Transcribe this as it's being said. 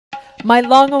My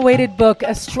long-awaited book,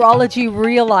 Astrology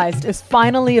Realized, is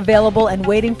finally available and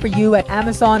waiting for you at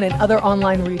Amazon and other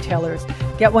online retailers.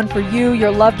 Get one for you,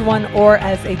 your loved one, or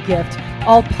as a gift,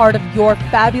 all part of your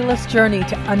fabulous journey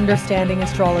to understanding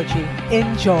astrology.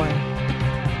 Enjoy.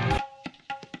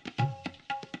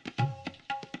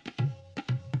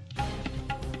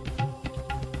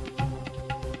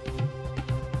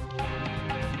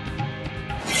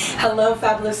 Hello,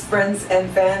 fabulous friends and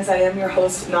fans. I am your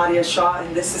host, Nadia Shaw,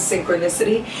 and this is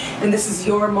Synchronicity, and this is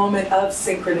your moment of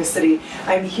synchronicity.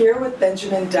 I'm here with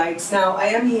Benjamin Dykes. Now, I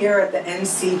am here at the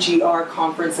NCGR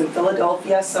conference in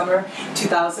Philadelphia, summer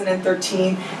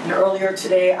 2013, and earlier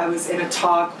today I was in a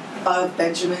talk of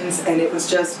Benjamin's, and it was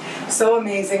just so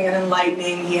amazing and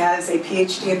enlightening. He has a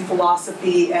PhD in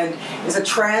philosophy and is a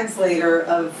translator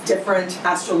of different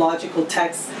astrological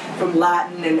texts from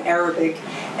Latin and Arabic,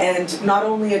 and not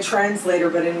only a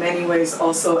translator, but in many ways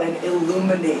also an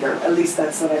illuminator. At least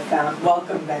that's what I found.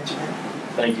 Welcome, Benjamin.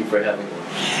 Thank you for having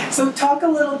me. So talk a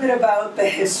little bit about the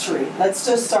history. Let's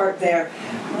just start there.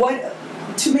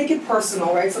 To make it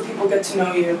personal, right, so people get to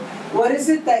know you, what is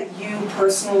it that you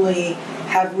personally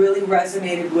have really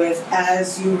resonated with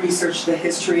as you research the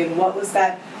history, and what was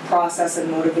that process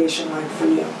and motivation like for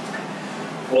you?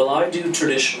 Well, I do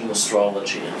traditional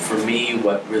astrology, and for me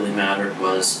what really mattered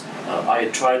was I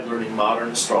had tried learning modern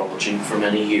astrology for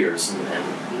many years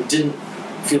and didn't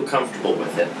feel comfortable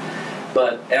with it.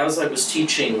 But as I was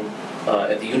teaching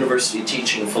at the university,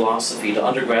 teaching philosophy to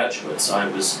undergraduates, I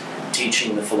was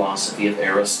teaching the philosophy of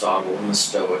Aristotle and the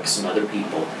Stoics and other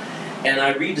people. And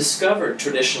I rediscovered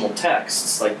traditional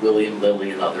texts like William Lilly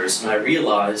and others, and I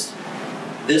realized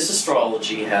this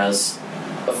astrology has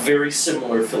a very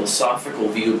similar philosophical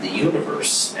view of the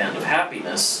universe and of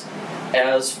happiness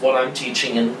as what I'm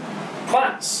teaching in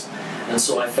class. And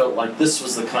so I felt like this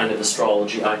was the kind of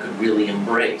astrology I could really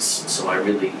embrace. So I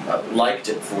really liked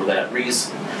it for that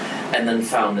reason, and then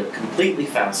found it completely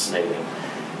fascinating.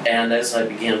 And as I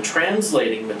began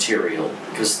translating material,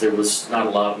 because there was not a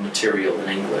lot of material in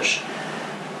English,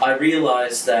 I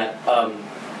realized that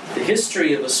the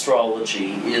history of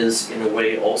astrology is, in a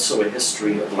way, also a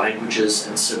history of languages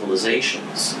and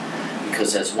civilizations.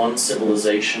 Because as one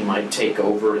civilization might take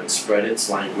over and spread its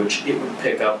language, it would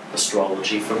pick up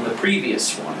astrology from the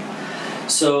previous one.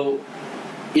 So,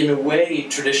 in a way,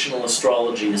 traditional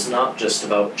astrology is not just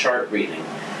about chart reading.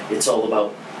 It's all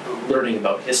about learning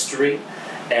about history,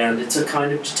 and it's a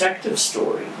kind of detective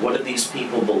story. What did these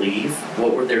people believe?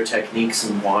 What were their techniques,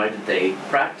 and why did they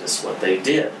practice what they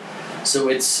did? So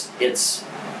it's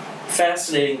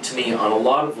fascinating to me on a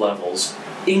lot of levels,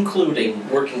 including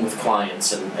working with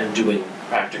clients and doing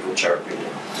practical chart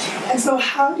reading. And so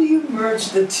how do you merge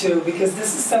the two? Because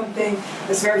this is something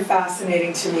that's very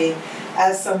fascinating to me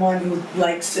as someone who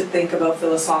likes to think about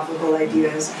philosophical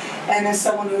ideas, and as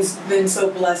someone who's been so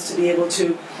blessed to be able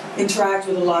to interact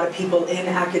with a lot of people in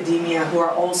academia who are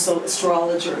also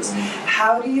astrologers.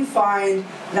 How do you find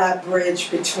that bridge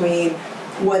between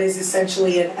what is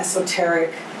essentially an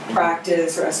esoteric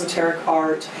practice or esoteric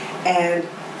art and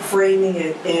framing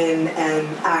it in an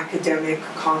academic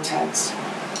context?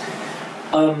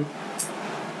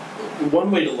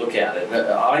 One way to look at it,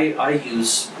 I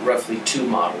use roughly two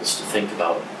models to think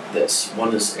about this.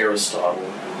 One is Aristotle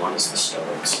and one is the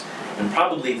Stoics. And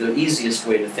probably the easiest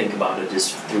way to think about it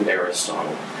is through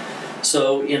Aristotle.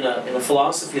 So in a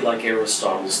philosophy like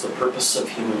Aristotle's, the purpose of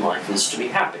human life is to be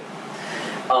happy.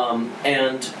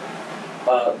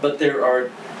 But there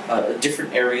are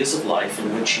different areas of life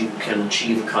in which you can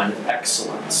achieve a kind of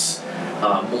excellence,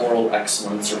 moral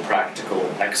excellence or practical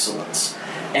excellence.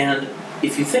 And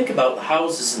if you think about the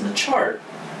houses in the chart,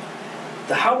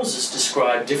 the houses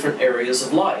describe different areas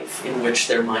of life in which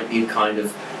there might be a kind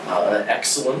of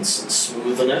excellence and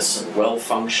smoothness and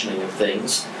well-functioning of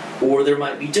things, or there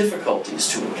might be difficulties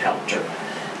to encounter.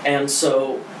 And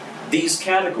so these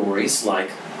categories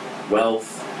like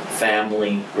wealth,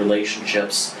 family,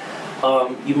 relationships,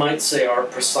 you might say are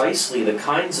precisely the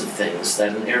kinds of things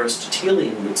that an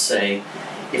Aristotelian would say,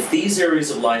 if these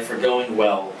areas of life are going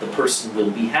well, the person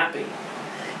will be happy.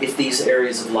 If these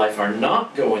areas of life are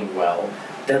not going well,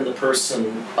 then the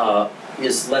person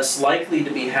is less likely to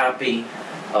be happy,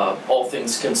 all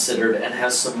things considered, and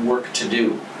has some work to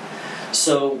do.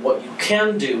 So what you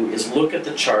can do is look at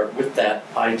the chart with that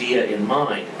idea in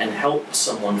mind and help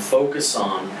someone focus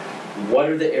on what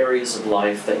are the areas of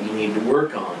life that you need to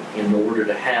work on in order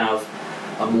to have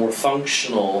a more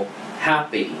functional,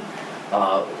 happy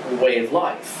way of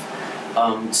life.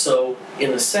 So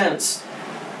in a sense,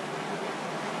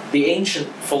 the ancient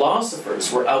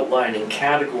philosophers were outlining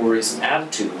categories and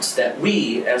attitudes that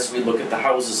we, as we look at the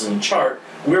houses in the chart,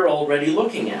 we're already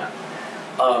looking at.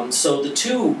 So the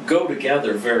two go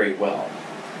together very well.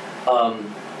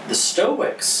 The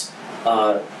Stoics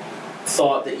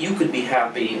thought that you could be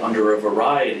happy under a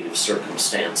variety of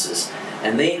circumstances,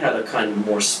 and they had a kind of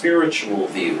more spiritual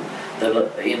view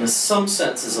that in some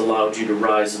senses allowed you to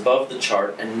rise above the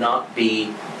chart and not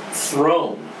be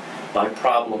thrown by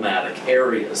problematic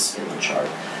areas in the chart.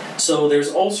 So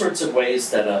there's all sorts of ways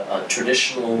that a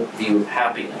traditional view of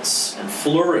happiness and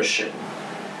flourishing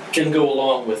can go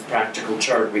along with practical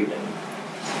chart reading.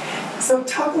 So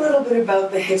talk a little bit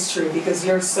about the history, because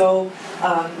you're so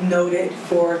noted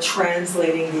for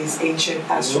translating these ancient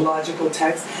astrological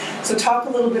texts. So talk a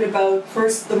little bit about,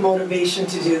 first, the motivation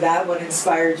to do that, what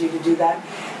inspired you to do that,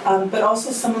 but also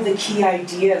some of the key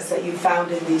ideas that you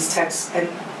found in these texts and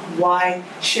why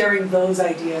sharing those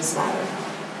ideas matter.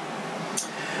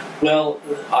 Well,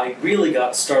 I really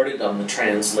got started on the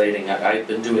translating. I've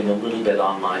been doing a little bit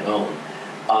on my own,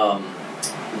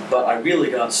 but I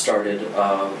really got started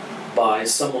by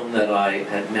someone that I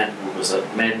had met who was a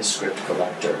manuscript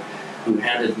collector, who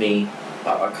handed me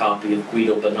a copy of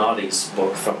Guido Bonatti's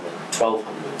book from the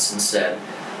 1200s and said,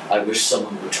 "I wish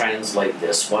someone would translate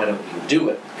this, why don't you do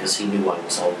it?" Because he knew I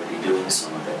was already doing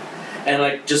some of it. And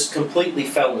I just completely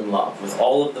fell in love with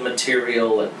all of the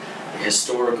material and the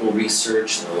historical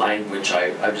research and the language.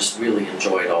 I just really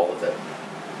enjoyed all of it.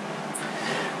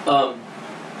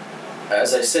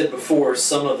 As I said before,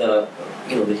 some of the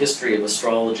history of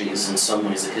astrology is in some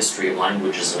ways a history of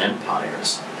languages and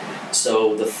empires.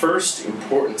 So the first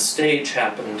important stage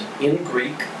happened in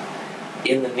Greek,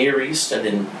 in the Near East and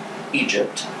in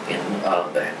Egypt, in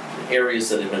the areas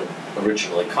that had been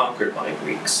originally conquered by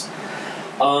Greeks.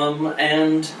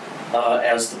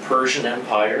 As the Persian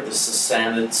Empire, the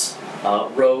Sassanids,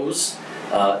 rose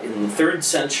in the 3rd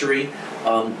century,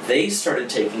 they started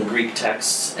taking Greek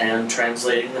texts and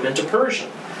translating them into Persian.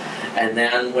 And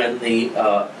then when the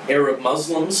Arab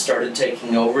Muslims started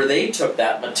taking over, they took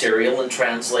that material and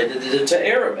translated it into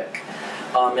Arabic.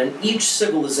 And each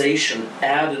civilization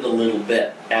added a little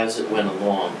bit as it went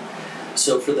along.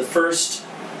 So for the first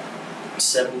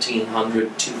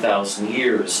 1700, 2000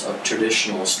 years of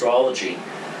traditional astrology,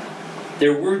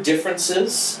 there were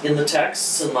differences in the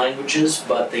texts and languages,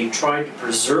 but they tried to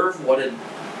preserve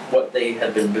what they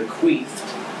had been bequeathed,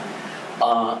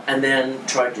 and then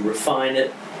tried to refine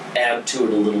it, add to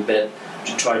it a little bit,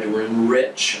 to try to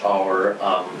enrich our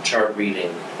chart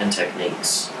reading and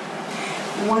techniques.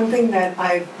 One thing that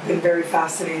I've been very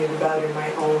fascinated about in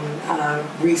my own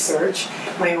research,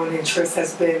 my own interest,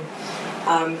 has been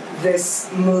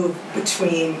this move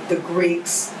between the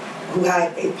Greeks, who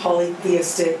had a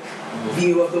polytheistic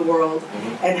view of the world,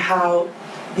 and how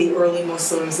the early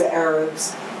Muslims, the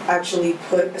Arabs, actually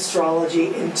put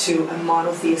astrology into a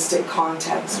monotheistic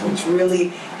context, which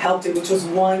really helped it, which was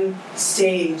one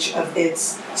stage of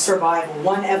its survival,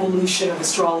 one evolution of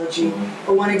astrology,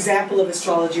 or one example of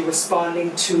astrology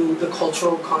responding to the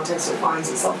cultural context it finds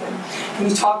itself in. Can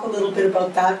you talk a little bit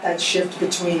about that shift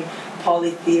between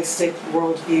polytheistic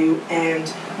worldview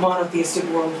and monotheistic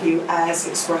worldview as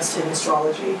expressed in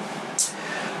astrology?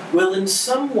 Well, in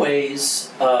some ways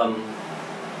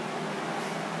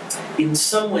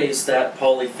that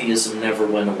polytheism never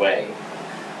went away.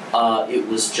 It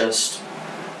was just,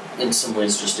 in some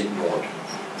ways, just ignored.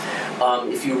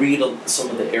 If you read some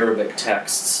of the Arabic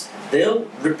texts, they'll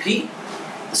repeat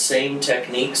the same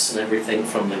techniques and everything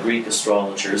from the Greek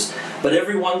astrologers, but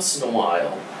every once in a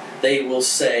while they will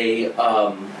say,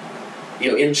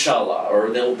 inshallah, or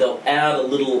they'll add a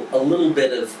little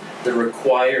bit of the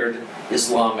required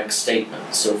Islamic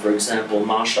statement. So, for example,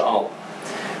 Masha'Allah,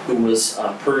 who was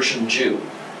a Persian Jew,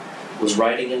 was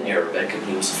writing in Arabic, and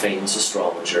he was a famous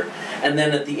astrologer. And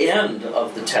then at the end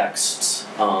of the texts,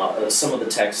 some of the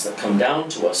texts that come down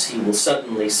to us, he will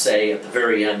suddenly say at the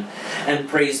very end, "And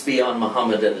praise be on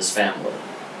Muhammad and his family."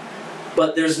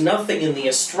 But there's nothing in the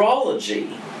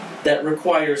astrology that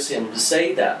requires him to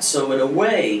say that. So in a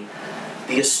way,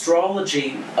 the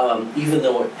astrology, even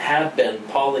though it had been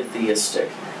polytheistic,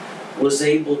 was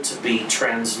able to be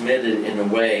transmitted in a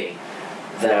way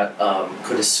that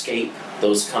could escape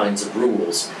those kinds of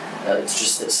rules. It's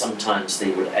just that sometimes they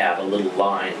would add a little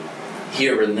line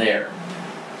here and there.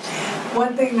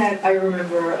 One thing that I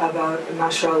remember about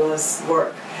Nasrallah's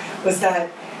work was that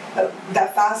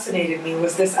fascinated me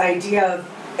was this idea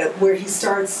of where he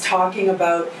starts talking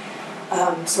about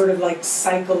sort of like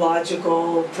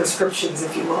psychological prescriptions,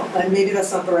 if you will. And maybe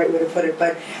that's not the right way to put it,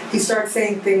 but he starts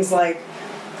saying things like,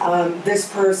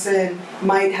 this person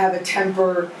might have a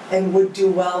temper and would do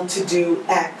well to do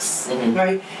X,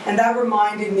 right? And that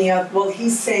reminded me of, well,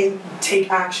 he's saying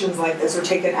take actions like this or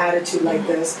take an attitude like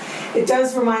this. It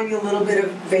does remind me a little bit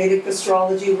of Vedic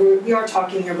astrology. We are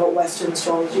talking here about Western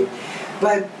astrology.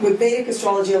 But with Vedic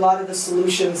astrology, a lot of the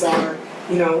solutions are,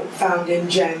 you know, found in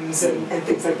gems and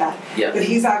things like that. Yeah. But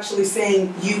he's actually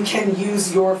saying you can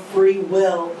use your free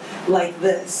will like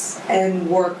this and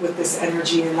work with this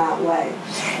energy in that way.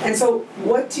 And so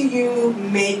what do you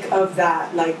make of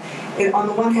that? Like, on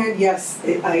the one hand, yes,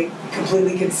 I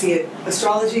completely can see it.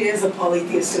 Astrology is a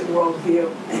polytheistic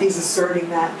worldview, and he's asserting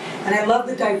that. And I love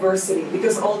the diversity,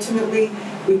 because ultimately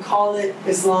we call it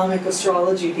Islamic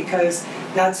astrology because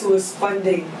that's who was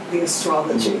funding the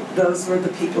astrology. Those were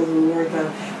the people who were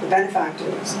the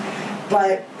benefactors.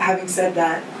 But having said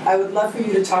that, I would love for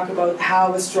you to talk about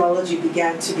how astrology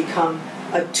began to become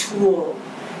a tool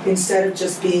instead of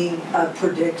just being a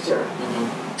predictor.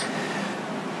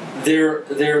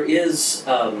 There is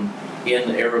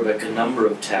in Arabic a number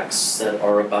of texts that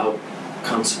are about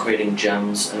consecrating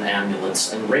gems and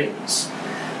amulets and rings.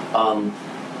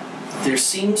 There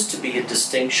seems to be a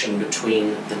distinction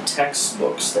between the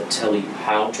textbooks that tell you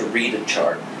how to read a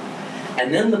chart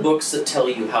and then the books that tell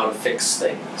you how to fix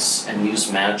things and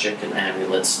use magic and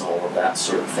amulets and all of that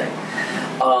sort of thing.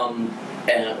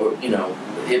 Or, you know,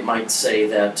 it might say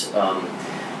that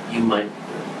you might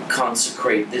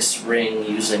consecrate this ring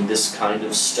using this kind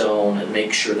of stone and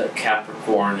make sure that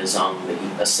Capricorn is on the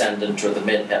ascendant or the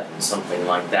midheaven, something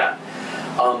like that.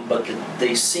 But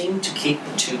they seem to keep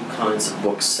the two kinds of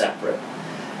books separate.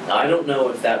 Now, I don't know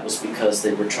if that was because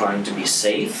they were trying to be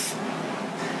safe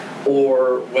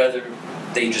or whether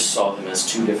they just saw them as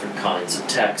two different kinds of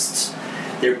texts.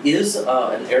 There is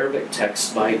an Arabic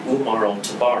text by Umar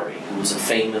al-Tabari, who was a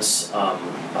famous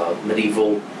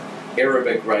medieval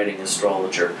Arabic writing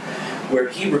astrologer, where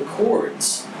he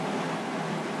records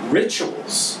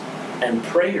rituals and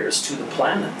prayers to the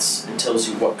planets and tells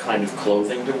you what kind of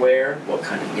clothing to wear, what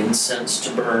kind of incense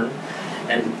to burn,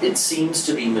 and it seems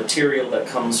to be material that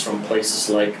comes from places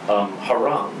like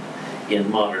Haran in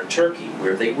modern Turkey,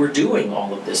 where they were doing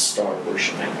all of this star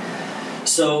worshipping.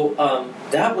 So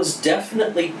that was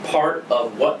definitely part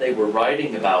of what they were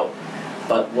writing about,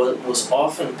 but what was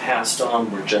often passed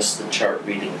on were just the chart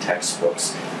reading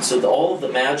textbooks. So all of the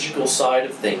magical side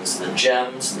of things, the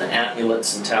gems and the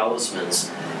amulets and talismans,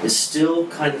 is still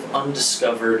kind of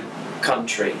undiscovered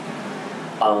country.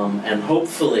 And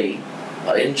hopefully,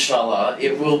 inshallah,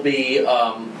 it will be,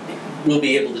 we'll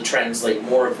be able to translate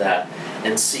more of that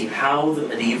and see how the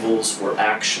medievals were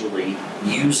actually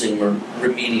using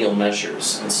remedial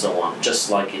measures and so on, just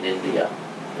like in India,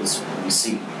 as we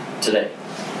see today.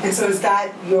 And so is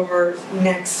that your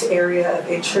next area of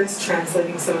interest,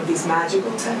 translating some of these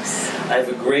magical texts? I have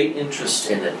a great interest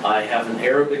in it. I have an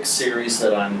Arabic series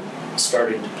that I'm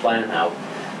starting to plan out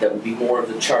that will be more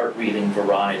of the chart reading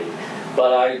variety.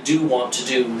 But I do want to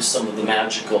do some of the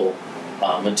magical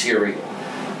material.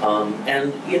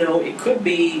 And you know, it could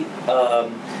be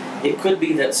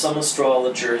that some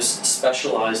astrologers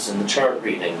specialized in the chart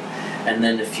reading, and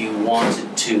then if you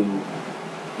wanted to,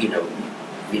 you know,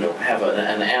 have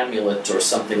an amulet or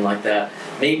something like that,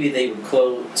 maybe they would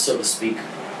so to speak,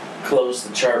 close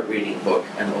the chart reading book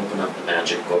and open up the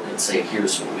magic book and say,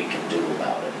 here's what we can do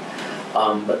about it.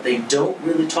 But they don't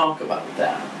really talk about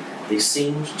that. They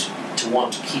seem to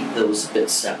want to keep those a bit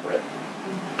separate.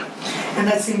 And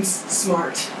that seems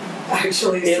smart,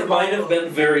 actually. It might have been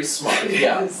very smart,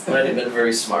 yeah. It might have been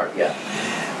very smart, yeah.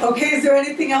 Okay, is there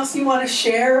anything else you want to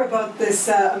share about this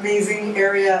amazing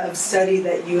area of study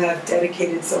that you have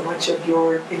dedicated so much of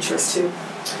your interest to?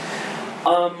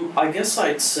 I guess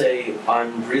I'd say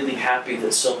I'm really happy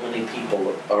that so many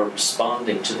people are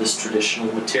responding to this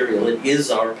traditional material. It is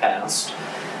our past.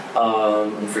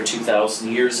 And for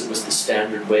 2,000 years it was the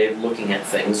standard way of looking at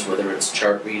things, whether it's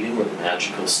chart reading or the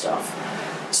magical stuff.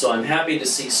 So I'm happy to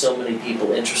see so many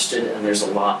people interested, and there's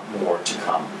a lot more to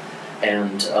come.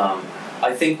 And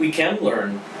I think we can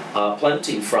learn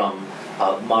plenty from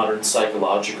modern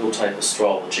psychological type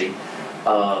astrology,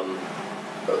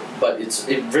 but it's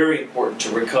very important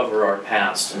to recover our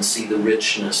past and see the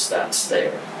richness that's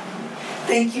there.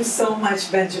 Thank you so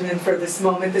much, Benjamin, for this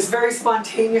moment, this very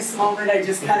spontaneous moment. I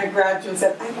just kind of grabbed you and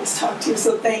said, I must talk to you,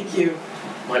 so thank you.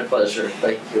 My pleasure,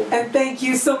 thank you. And thank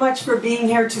you so much for being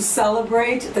here to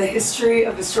celebrate the history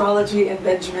of astrology and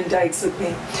Benjamin Dykes with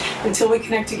me. Until we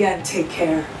connect again, take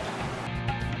care.